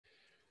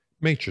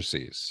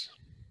Matrices.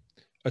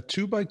 A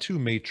 2 by 2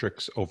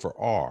 matrix over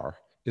R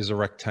is a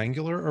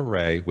rectangular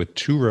array with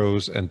 2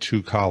 rows and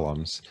 2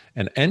 columns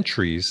and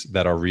entries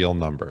that are real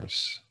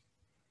numbers.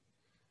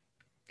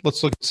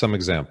 Let's look at some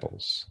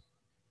examples.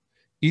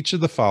 Each of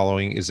the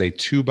following is a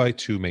 2 by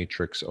 2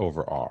 matrix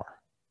over R.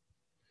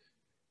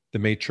 The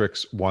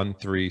matrix 1,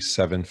 3,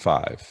 7,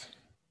 5.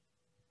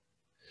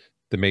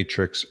 The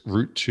matrix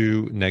root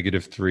 2,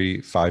 negative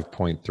 3,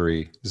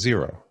 5.3,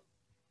 0.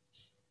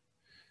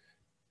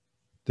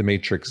 The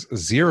matrix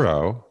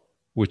 0,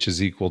 which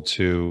is equal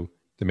to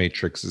the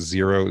matrix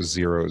 0,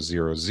 0,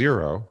 0,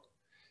 0.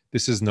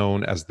 This is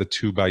known as the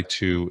 2 by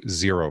 2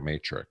 zero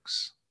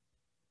matrix.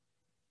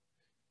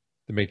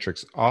 The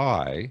matrix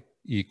I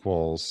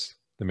equals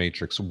the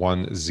matrix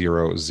 1,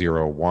 0,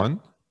 0,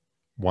 1.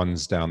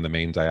 1's down the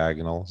main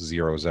diagonal,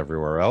 0's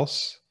everywhere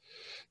else.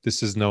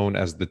 This is known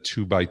as the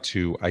 2 by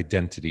 2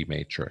 identity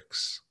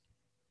matrix.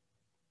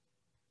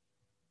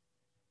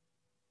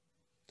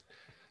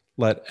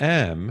 Let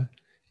M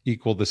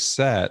equal the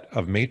set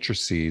of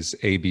matrices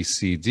A, B,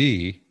 C,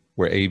 D,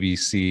 where A, B,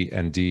 C,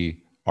 and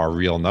D are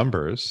real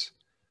numbers,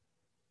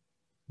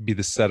 be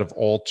the set of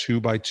all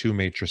 2 by 2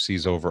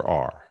 matrices over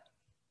R.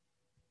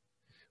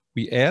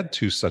 We add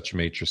two such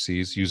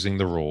matrices using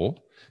the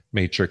rule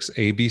matrix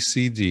A, B,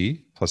 C,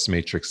 D plus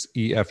matrix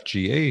E, F,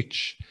 G,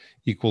 H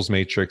equals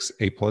matrix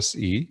A plus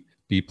E,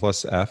 B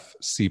plus F,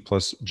 C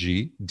plus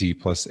G, D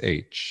plus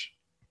H.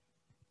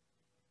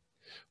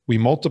 We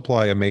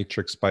multiply a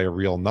matrix by a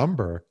real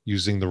number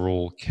using the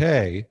rule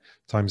K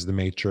times the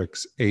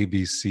matrix A,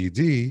 B, C,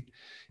 D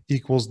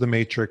equals the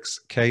matrix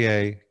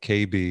KA,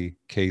 KB,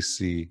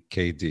 KC,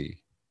 KD.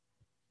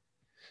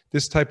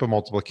 This type of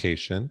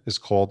multiplication is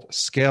called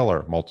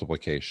scalar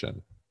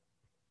multiplication.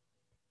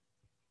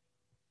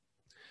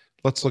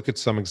 Let's look at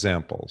some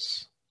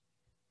examples.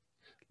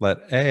 Let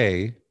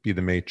A be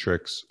the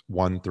matrix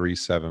 1, 3,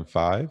 7,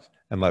 5,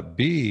 and let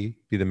B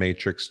be the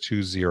matrix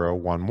 2, 0,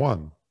 1,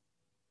 1.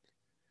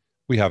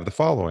 We have the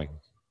following.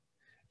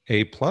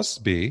 A plus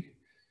B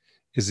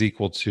is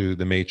equal to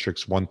the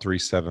matrix 1, 3,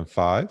 7,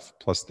 5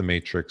 plus the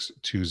matrix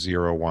 2,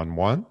 0, 1,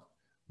 1.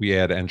 We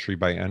add entry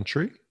by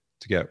entry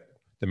to get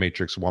the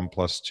matrix 1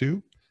 plus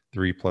 2,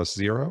 3 plus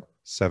 0,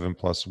 7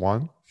 plus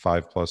 1,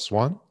 5 plus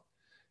 1.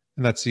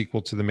 And that's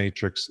equal to the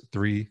matrix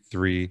 3,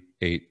 3,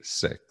 8,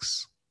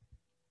 6.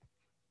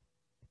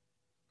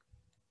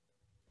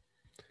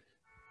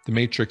 The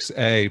matrix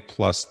A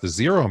plus the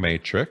 0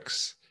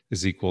 matrix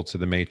is equal to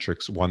the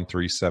matrix 1,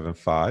 3, 7,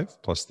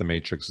 5 plus the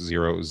matrix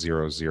 0,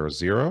 0, 0,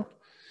 0,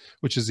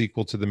 which is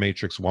equal to the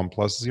matrix 1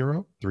 plus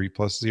 0, 3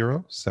 plus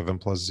 0, 7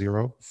 plus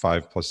 0,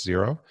 5 plus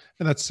 0,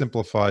 and that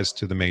simplifies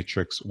to the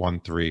matrix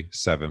 1, 3,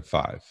 7,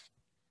 5.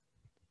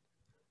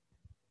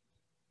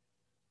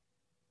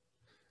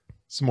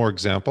 Some more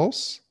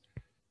examples.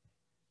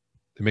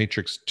 The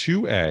matrix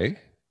 2A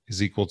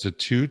is equal to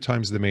 2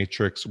 times the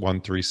matrix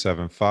 1, 3,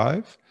 7,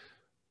 5,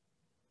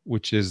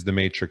 which is the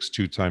matrix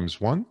 2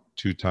 times 1,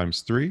 2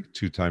 times 3,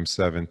 2 times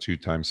 7, 2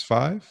 times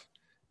 5.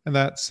 And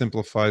that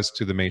simplifies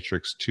to the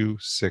matrix 2,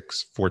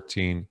 6,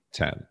 14,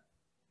 10.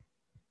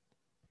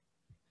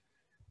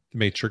 The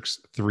matrix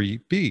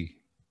 3B,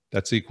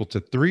 that's equal to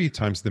 3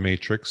 times the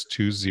matrix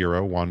 2,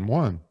 0, 1,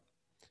 1,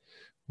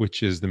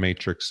 which is the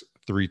matrix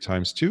 3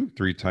 times 2,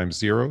 3 times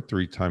 0,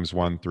 3 times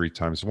 1, 3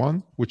 times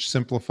 1, which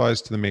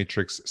simplifies to the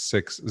matrix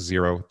 6,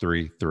 0,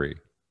 3, 3.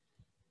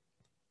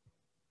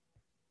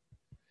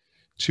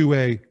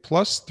 2A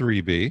plus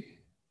 3B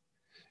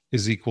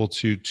is equal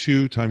to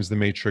 2 times the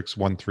matrix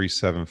 1, 3,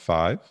 7,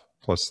 5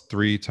 plus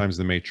 3 times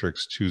the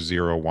matrix 2,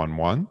 0, 1,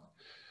 1.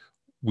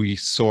 We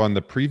saw in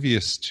the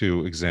previous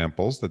two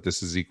examples that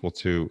this is equal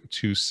to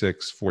 2,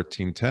 6,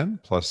 14, 10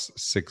 plus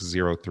 6,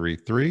 0, 3,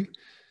 3.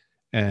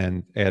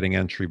 And adding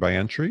entry by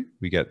entry,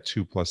 we get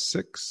 2 plus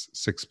 6,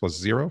 6 plus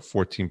 0,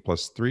 14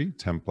 plus 3,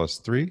 10 plus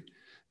 3.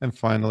 And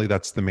finally,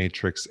 that's the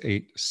matrix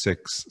 8,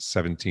 6,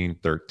 17,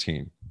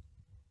 13.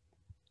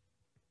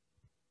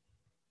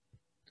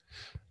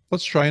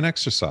 Let's try an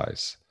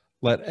exercise.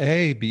 Let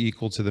A be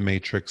equal to the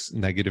matrix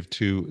negative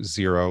 2,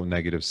 0,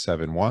 negative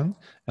 7, 1,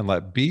 and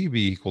let B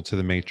be equal to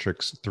the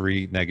matrix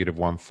 3, negative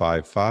 1,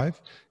 5,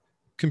 5.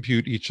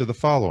 Compute each of the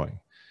following.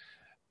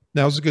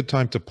 Now is a good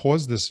time to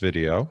pause this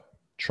video,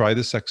 try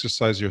this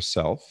exercise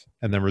yourself,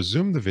 and then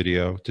resume the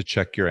video to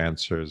check your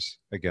answers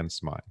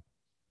against mine.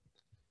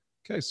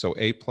 Okay, so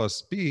A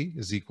plus B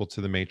is equal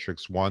to the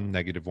matrix 1,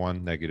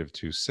 negative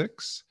 2,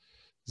 6.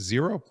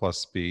 0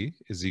 plus B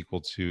is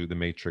equal to the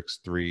matrix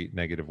 3,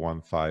 negative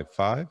 1, 5,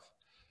 5.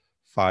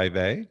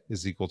 5A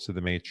is equal to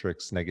the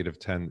matrix negative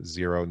 10,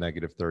 0,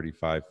 negative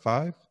 35,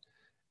 5.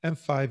 And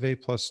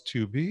 5A plus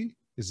 2B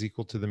is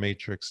equal to the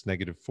matrix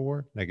negative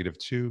 4, negative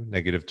 2,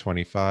 negative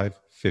 25,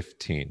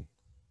 15.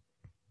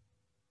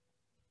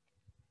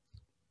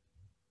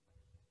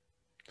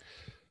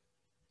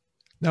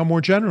 Now,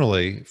 more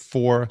generally,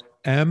 for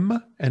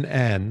m and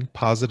n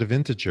positive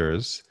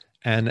integers,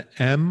 an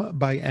m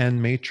by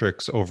n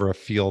matrix over a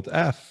field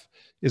F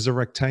is a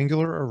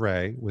rectangular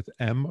array with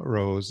m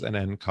rows and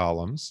n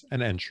columns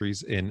and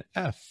entries in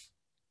F.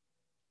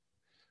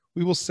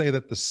 We will say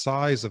that the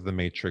size of the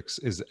matrix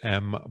is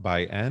m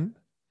by n,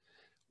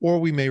 or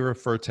we may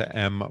refer to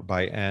m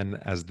by n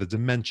as the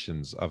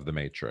dimensions of the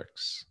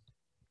matrix.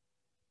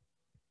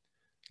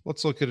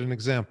 Let's look at an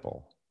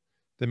example.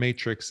 The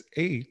matrix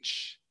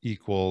H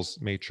equals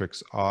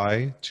matrix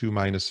I, 2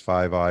 minus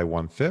 5i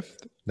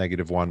 1/5,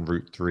 -1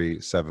 root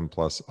 3, 7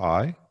 plus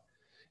I,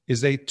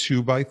 is a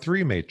 2 by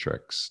 3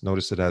 matrix.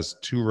 Notice it has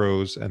 2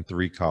 rows and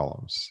 3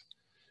 columns.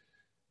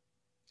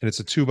 And it's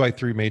a 2 by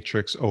 3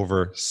 matrix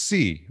over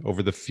C,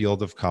 over the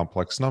field of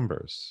complex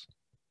numbers.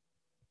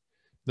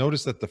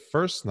 Notice that the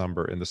first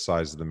number in the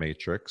size of the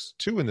matrix,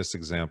 2 in this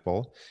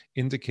example,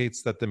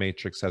 indicates that the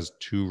matrix has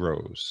 2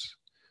 rows,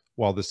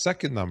 while the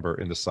second number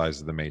in the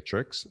size of the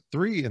matrix,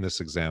 3 in this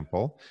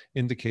example,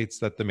 indicates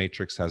that the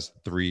matrix has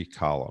 3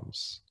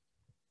 columns.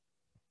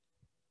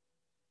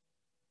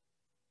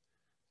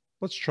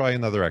 Let's try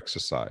another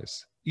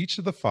exercise. Each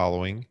of the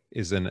following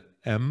is an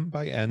m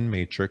by n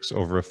matrix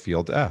over a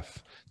field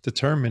F.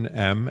 Determine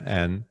m,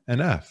 n,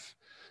 and f.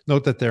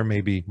 Note that there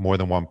may be more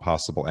than one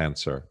possible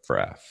answer for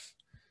F.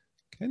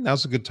 Okay,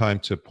 now's a good time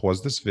to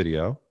pause this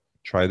video,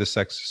 try this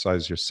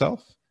exercise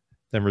yourself,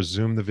 then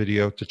resume the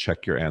video to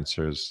check your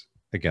answers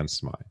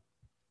against mine.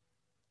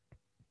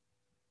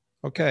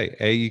 Okay,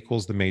 A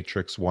equals the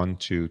matrix 1,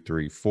 2,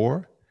 3,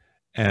 4.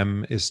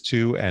 M is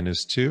 2, N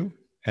is 2,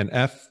 and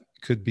F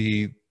could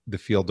be the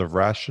field of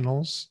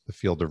rationals, the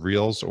field of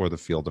reals, or the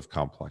field of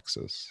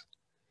complexes.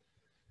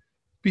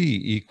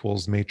 B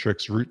equals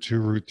matrix root 2,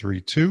 root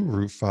 3, 2,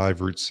 root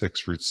 5, root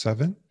 6, root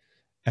 7.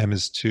 M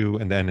is 2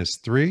 and N is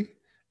 3.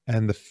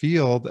 And the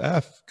field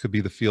F could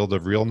be the field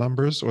of real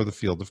numbers or the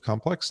field of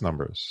complex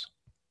numbers.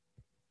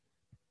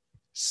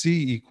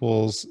 C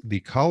equals the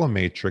column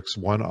matrix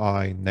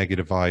 1i,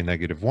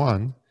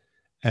 -1.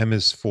 M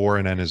is 4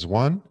 and N is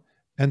 1.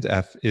 And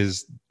F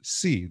is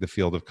C, the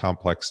field of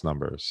complex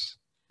numbers.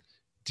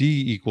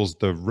 D equals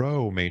the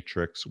row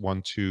matrix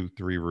 1, 2,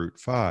 3, root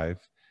 5.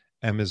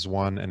 M is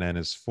 1 and N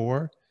is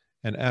 4.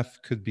 And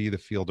F could be the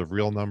field of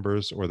real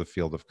numbers or the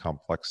field of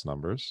complex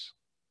numbers.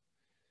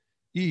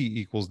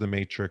 E equals the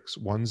matrix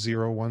 1,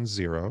 0, 1,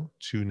 0,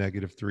 2,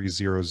 -3,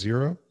 0,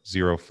 0,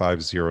 0,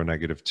 5, 0,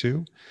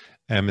 -2.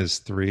 M is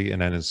 3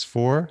 and N is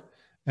 4.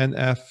 And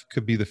F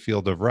could be the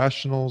field of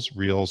rationals,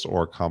 reals,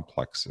 or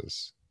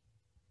complexes.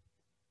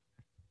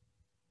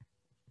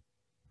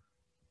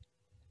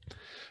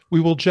 We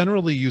will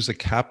generally use a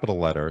capital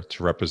letter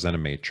to represent a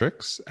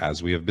matrix,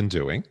 as we have been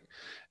doing,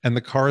 and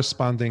the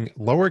corresponding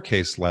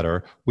lowercase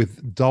letter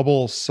with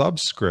double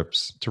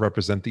subscripts to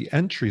represent the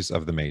entries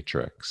of the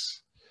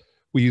matrix.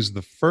 We use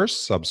the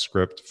first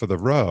subscript for the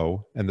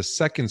row and the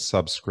second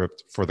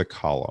subscript for the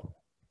column.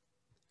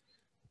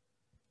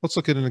 Let's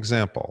look at an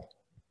example.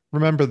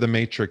 Remember the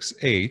matrix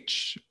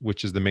H,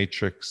 which is the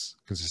matrix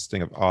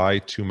consisting of I,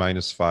 2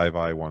 minus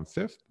 5i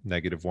 1/5,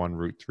 -1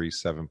 root 3,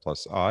 7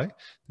 plus I.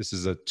 This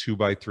is a 2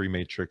 by 3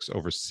 matrix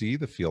over C,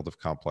 the field of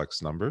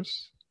complex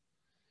numbers.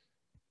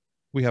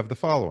 We have the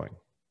following.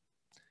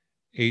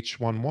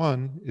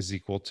 H11 is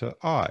equal to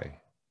I.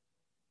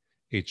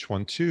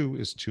 H12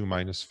 is 2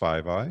 minus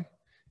 5i.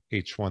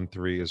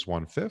 H13 is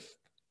 1/5.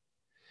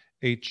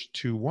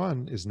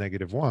 H21 is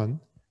 -1.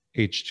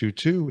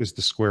 H22 is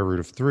the square root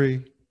of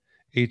 3.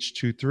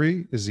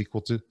 H23 is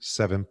equal to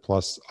 7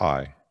 plus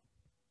I.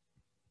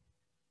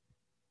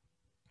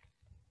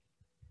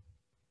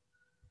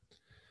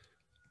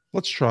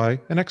 Let's try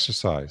an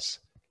exercise.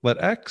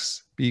 Let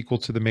X be equal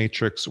to the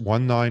matrix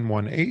 1, 9,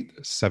 1,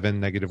 8, 7,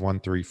 -1,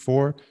 3,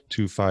 4,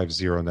 2, 5,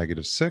 0,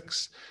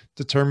 -6.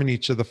 Determine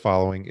each of the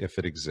following if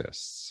it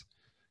exists.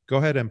 Go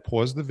ahead and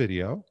pause the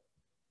video.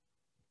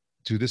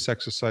 Do this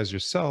exercise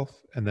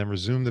yourself, and then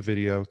resume the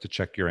video to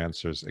check your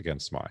answers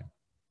against mine.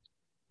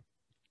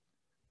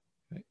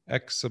 Okay.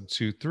 X sub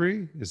 2,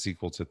 3 is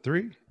equal to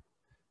 3.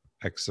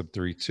 X sub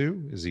 3,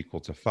 2 is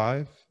equal to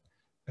 5.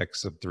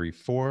 X sub 3,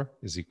 4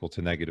 is equal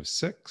to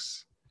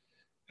 -6.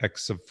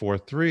 X sub 4,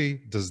 3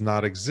 does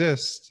not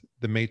exist.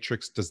 The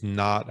matrix does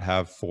not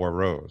have 4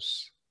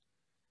 rows.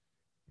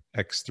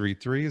 X3,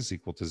 3 is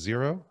equal to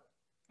 0.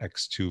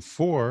 X2,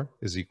 4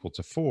 is equal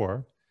to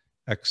 4.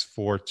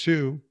 X4,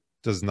 2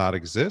 does not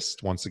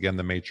exist. Once again,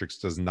 the matrix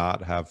does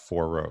not have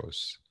 4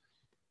 rows.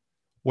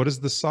 What is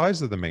the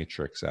size of the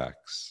matrix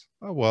X?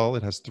 Oh, well,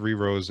 it has 3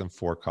 rows and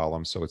 4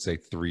 columns, so it's a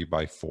 3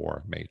 by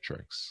 4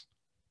 matrix.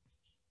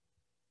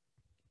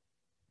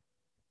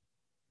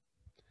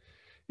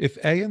 If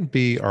A and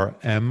B are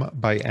m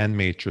by n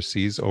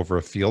matrices over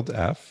a field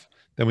F,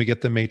 then we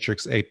get the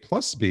matrix A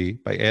plus B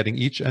by adding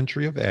each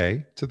entry of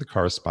A to the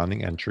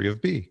corresponding entry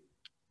of B.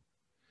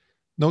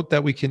 Note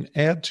that we can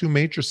add 2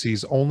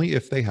 matrices only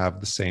if they have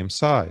the same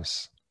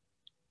size.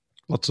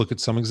 Let's look at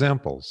some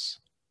examples.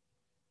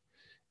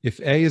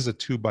 If A is a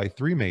 2 by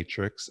 3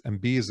 matrix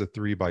and B is a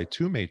 3 by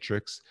 2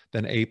 matrix,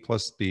 then A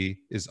plus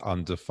B is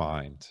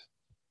undefined.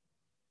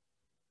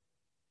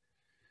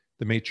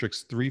 The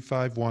matrix 3,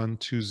 5, 1,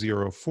 2,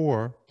 0,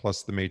 4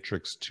 plus the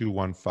matrix 2,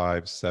 1,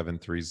 5, 7,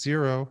 3,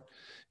 0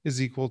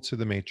 is equal to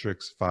the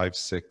matrix 5,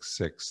 6,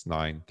 6,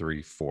 9,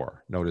 3,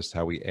 4. Notice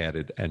how we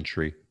added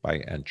entry by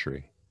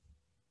entry.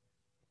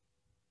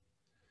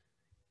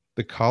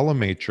 the column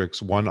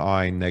matrix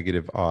 1i,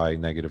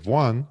 negative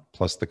 1,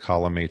 plus the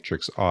column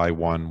matrix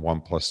I1,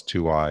 1 plus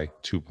 2i,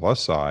 2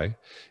 plus I,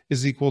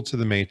 is equal to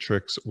the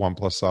matrix 1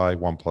 plus I,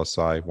 1 plus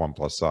I, 1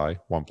 plus I,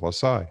 1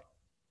 plus I.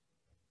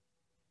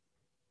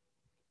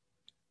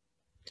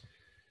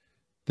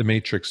 The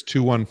matrix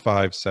 2, 1,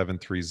 5, 7,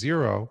 3,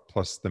 0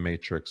 plus the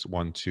matrix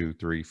 1, 2,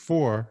 3,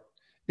 4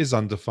 is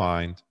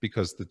undefined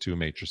because the two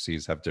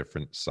matrices have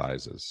different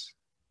sizes.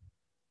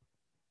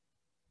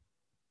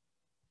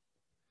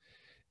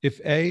 If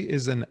A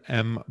is an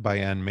M by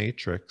N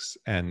matrix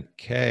and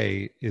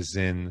K is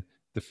in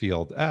the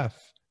field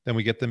F, then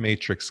we get the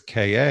matrix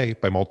Ka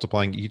by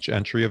multiplying each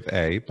entry of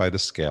A by the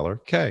scalar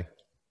K.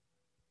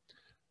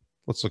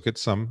 Let's look at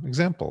some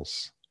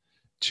examples.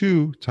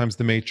 2 times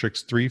the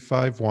matrix 3,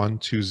 5, 1,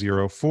 2,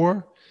 0,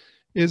 4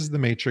 is the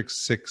matrix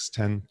 6,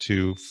 10,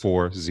 2,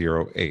 4,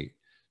 0, 8.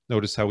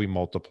 Notice how we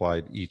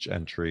multiplied each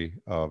entry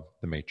of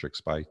the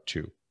matrix by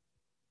 2.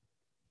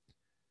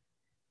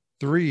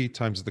 3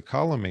 times the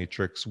column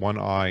matrix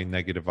 1i,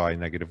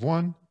 negative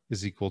 1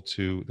 is equal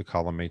to the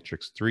column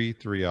matrix 3,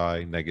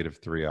 3i, negative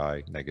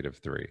 3i, negative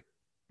 3.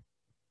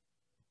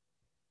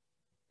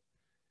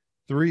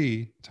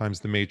 3 times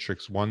the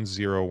matrix 1,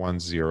 0, 1,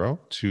 0,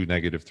 2,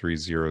 negative 3,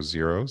 0,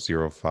 0,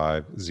 0,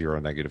 5, 0,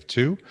 negative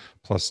 2,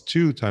 plus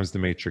 2 times the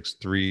matrix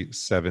 3,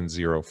 7,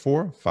 0,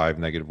 4, 5,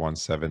 negative 1,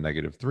 7,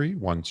 negative 3,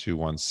 1, 2,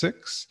 1,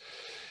 6,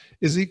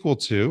 is equal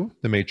to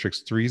the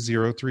matrix 3,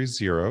 0, 3,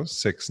 0,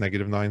 6,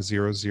 negative 9,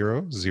 0,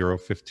 0, 0,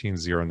 15,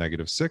 0,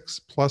 negative 6,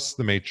 plus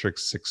the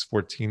matrix 6,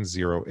 14,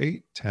 0,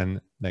 8,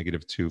 10,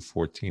 negative 2,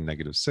 14,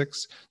 negative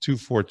 6, 2,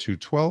 4, 2,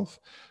 12,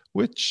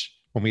 which,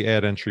 when we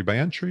add entry by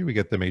entry, we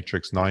get the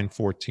matrix 9,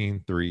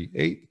 14, 3,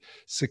 8,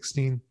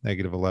 16,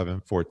 negative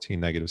 11, 14,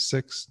 negative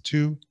 6,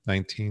 2,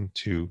 19,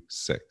 2,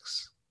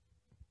 6.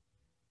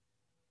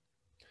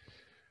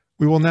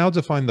 We will now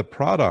define the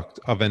product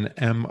of an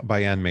M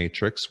by N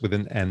matrix with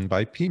an N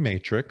by P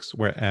matrix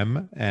where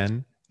M,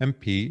 N, and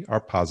P are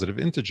positive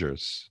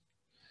integers.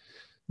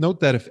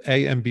 Note that if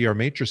A and B are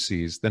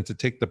matrices, then to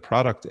take the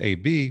product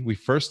AB, we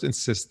first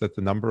insist that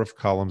the number of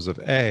columns of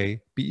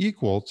A be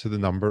equal to the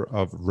number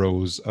of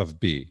rows of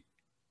B.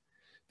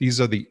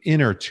 These are the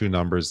inner two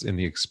numbers in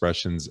the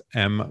expressions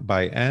M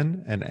by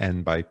N and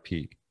N by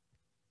P.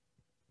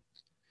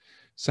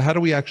 So how do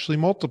we actually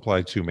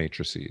multiply two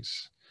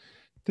matrices?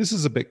 This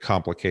is a bit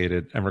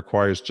complicated and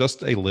requires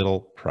just a little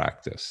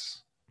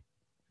practice.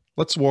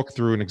 Let's walk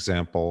through an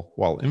example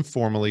while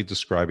informally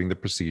describing the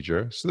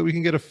procedure so that we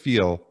can get a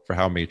feel for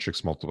how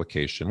matrix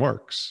multiplication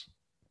works.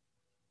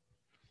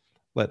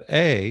 Let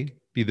A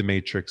be the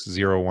matrix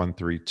 0, 1,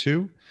 3,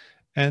 2,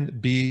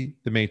 and B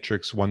the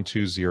matrix 1,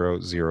 2, 0,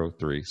 0,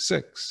 3,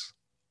 6.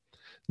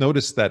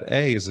 Notice that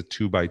A is a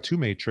 2 by 2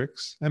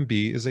 matrix and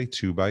B is a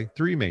 2 by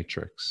 3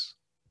 matrix.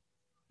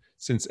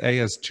 Since A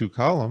has two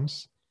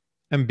columns,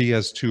 and B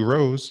has two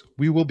rows,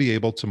 we will be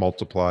able to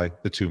multiply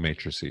the two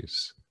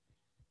matrices.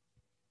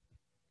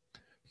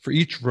 For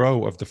each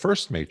row of the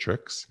first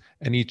matrix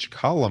and each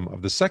column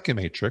of the second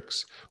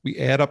matrix, we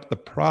add up the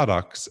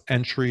products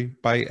entry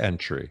by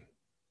entry.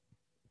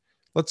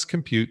 Let's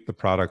compute the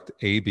product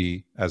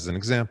AB as an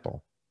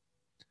example.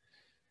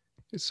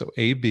 So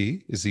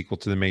AB is equal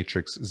to the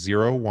matrix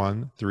 0,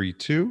 1, 3,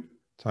 2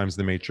 times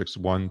the matrix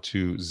 1,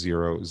 2,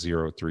 0,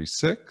 0, 3,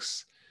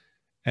 6.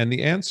 And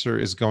the answer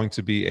is going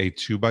to be a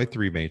 2 by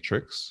 3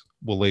 matrix.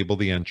 We'll label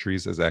the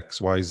entries as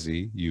X, Y,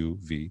 Z, U,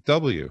 V,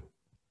 W.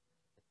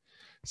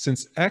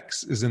 Since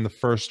X is in the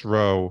first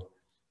row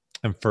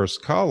and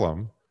first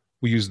column,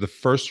 we use the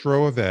first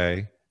row of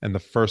A and the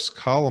first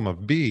column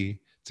of B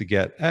to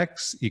get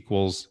X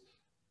equals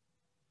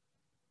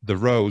the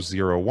row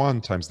 0,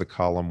 1 times the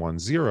column 1,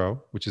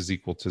 0, which is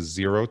equal to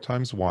 0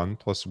 times 1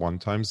 plus 1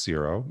 times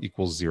 0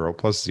 equals 0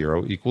 plus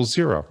 0 equals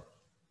 0.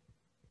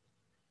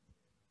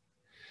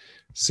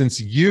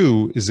 Since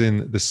U is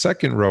in the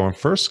second row and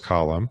first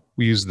column,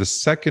 we use the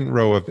second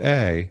row of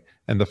A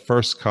and the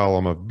first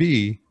column of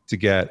B to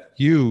get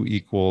U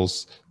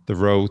equals the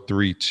row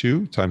 3,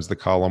 2 times the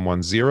column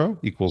 1, 0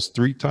 equals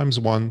 3 times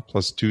 1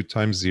 plus 2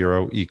 times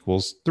 0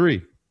 equals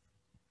 3.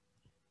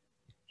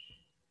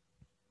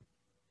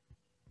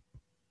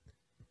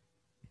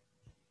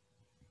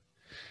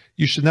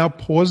 You should now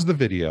pause the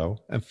video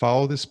and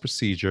follow this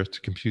procedure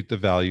to compute the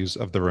values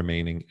of the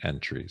remaining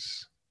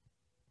entries.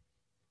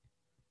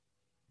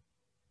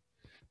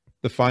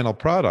 The final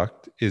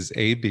product is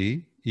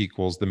AB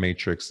equals the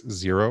matrix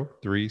 0,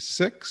 3,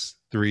 6,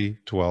 3,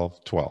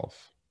 12,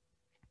 12.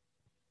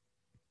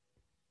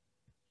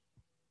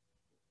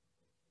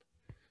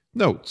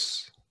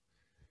 Notes.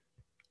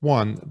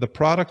 1. The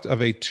product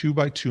of a 2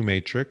 by 2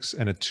 matrix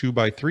and a 2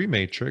 by 3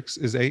 matrix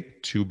is a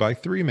 2 by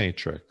 3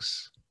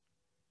 matrix.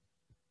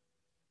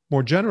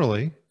 More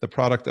generally, the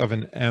product of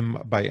an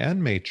M by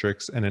N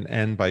matrix and an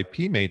N by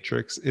P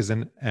matrix is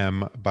an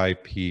M by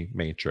P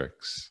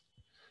matrix.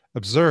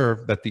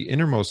 Observe that the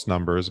innermost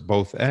numbers,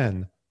 both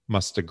N,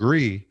 must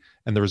agree,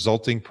 and the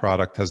resulting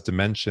product has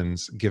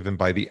dimensions given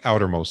by the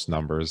outermost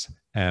numbers,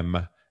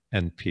 M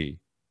and P.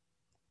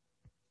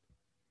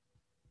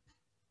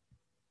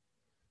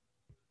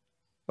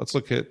 Let's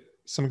look at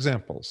some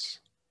examples.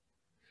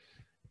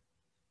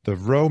 The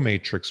row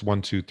matrix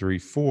 1, 2, 3,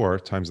 4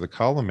 times the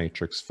column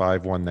matrix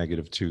 5, 1,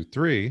 negative 2,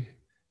 3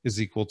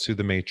 is equal to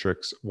the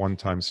matrix 1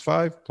 times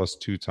 5 plus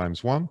 2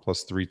 times 1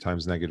 plus 3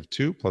 times negative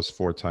 2 plus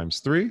 4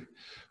 times 3,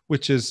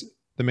 which is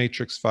the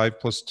matrix 5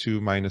 plus 2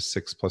 minus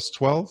 6 plus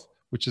 12,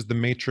 which is the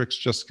matrix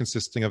just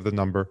consisting of the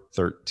number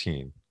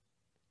 13.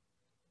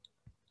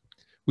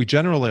 We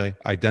generally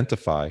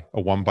identify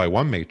a 1 by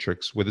 1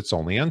 matrix with its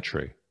only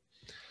entry.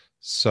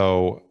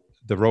 So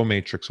the row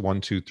matrix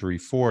 1, 2, 3,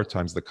 4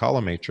 times the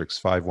column matrix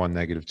 5, 1,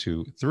 negative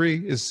 2,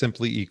 3 is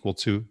simply equal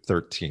to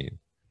 13.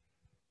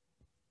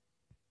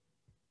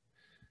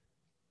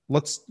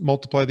 Let's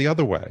multiply the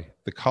other way.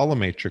 The column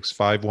matrix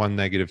 5, 1,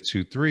 negative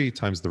 2, 3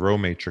 times the row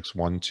matrix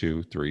 1,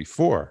 2, 3,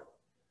 4.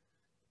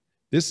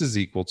 This is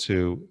equal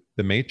to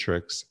the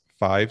matrix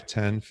 5,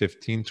 10,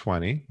 15,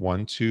 20,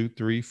 1, 2,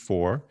 3,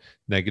 4,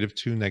 negative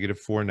 2, negative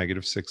 4,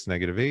 negative 6,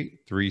 negative 8,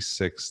 3,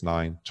 6,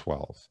 9,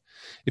 12.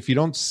 If you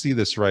don't see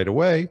this right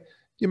away,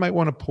 you might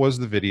want to pause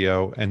the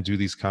video and do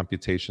these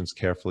computations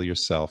carefully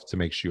yourself to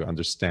make sure you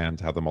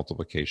understand how the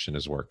multiplication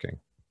is working.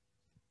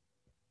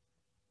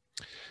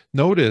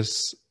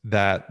 Notice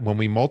that when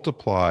we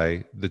multiply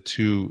the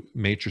two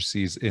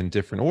matrices in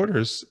different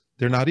orders,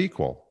 they're not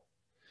equal.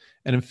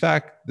 And in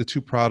fact, the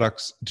two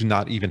products do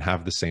not even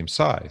have the same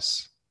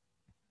size.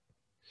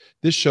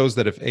 This shows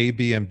that if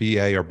AB and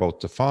BA are both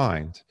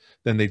defined,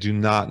 then they do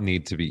not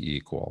need to be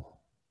equal.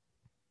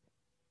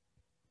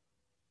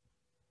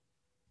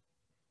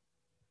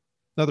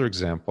 Another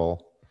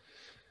example,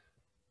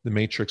 the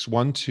matrix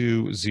 1,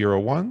 2, 0,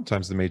 1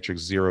 times the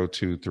matrix 0,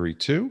 2, 3,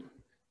 2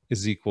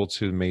 is equal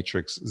to the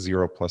matrix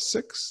 0 plus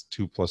 6,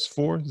 2 plus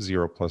 4,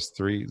 0 plus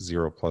 3,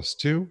 0 plus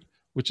 2,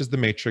 which is the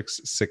matrix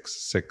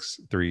 6, 6,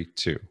 3,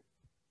 2.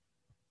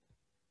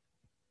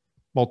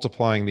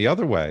 Multiplying the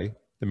other way,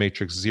 the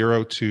matrix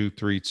 0, 2,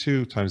 3,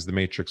 2 times the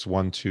matrix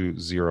 1, 2,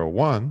 0,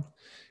 1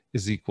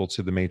 is equal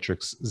to the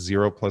matrix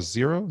 0 plus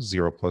 0,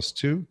 0 plus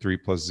 2, 3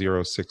 plus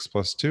 0, 6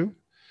 plus 2,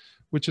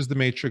 which is the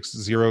matrix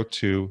 0,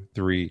 2,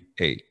 3,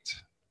 8.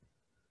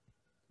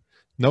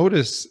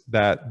 Notice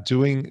that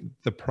doing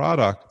the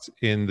product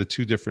in the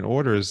two different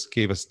orders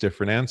gave us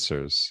different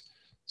answers.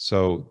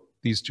 So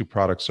these two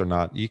products are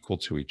not equal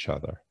to each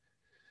other.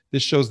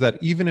 This shows that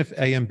even if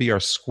A and B are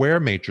square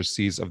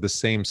matrices of the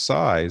same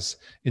size,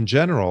 in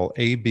general,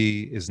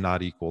 AB is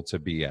not equal to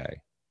BA.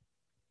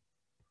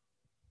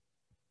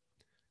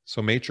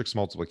 So matrix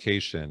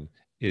multiplication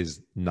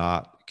is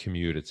not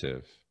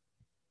commutative.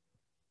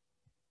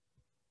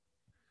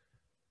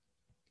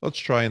 Let's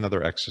try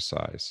another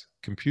exercise.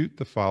 Compute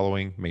the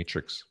following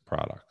matrix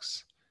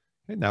products.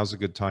 Okay, now's a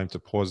good time to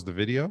pause the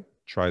video,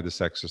 try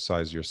this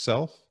exercise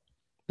yourself,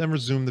 then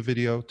resume the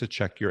video to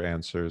check your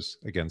answers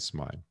against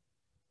mine.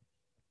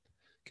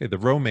 Okay, the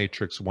row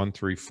matrix 1,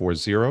 3, 4,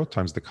 0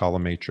 times the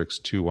column matrix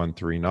 2, 1,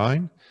 3,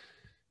 9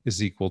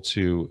 is equal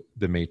to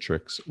the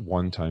matrix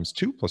 1 times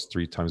 2 plus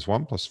 3 times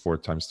 1 plus 4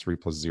 times 3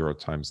 plus 0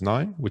 times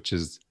 9, which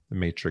is the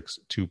matrix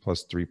 2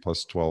 plus 3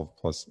 plus 12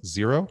 plus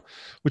 0,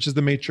 which is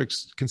the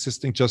matrix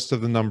consisting just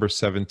of the number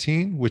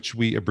 17, which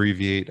we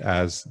abbreviate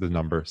as the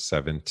number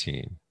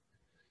 17.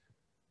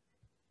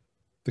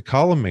 The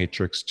column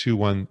matrix 2,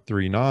 1,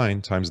 3,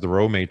 9 times the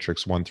row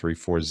matrix 1, 3,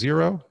 4,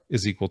 0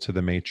 is equal to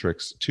the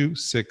matrix 2,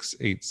 6,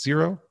 8,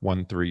 0,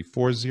 1, 3,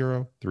 4,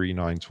 0, 3,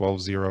 9,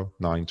 12, 0,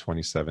 9,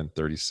 27,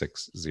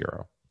 36,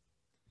 0.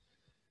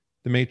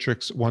 The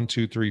matrix 1,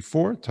 2, 3,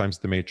 4 times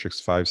the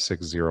matrix 5,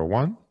 6, 0,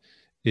 1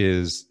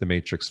 is the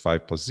matrix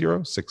 5 plus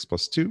 0, 6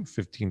 plus 2,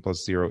 15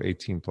 plus 0,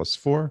 18 plus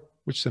 4,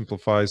 which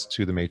simplifies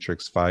to the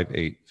matrix 5,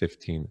 8,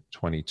 15,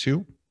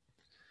 22.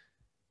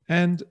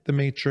 And the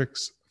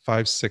matrix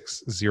 5,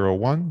 6, 0,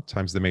 1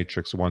 times the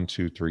matrix 1,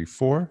 2, 3,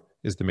 4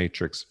 is the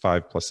matrix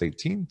 5 plus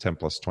 18, 10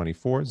 plus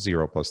 24,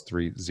 0 plus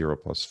 3, 0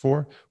 plus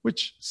 4,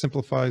 which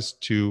simplifies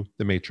to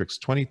the matrix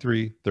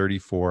 23,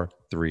 34,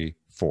 3,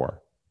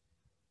 4.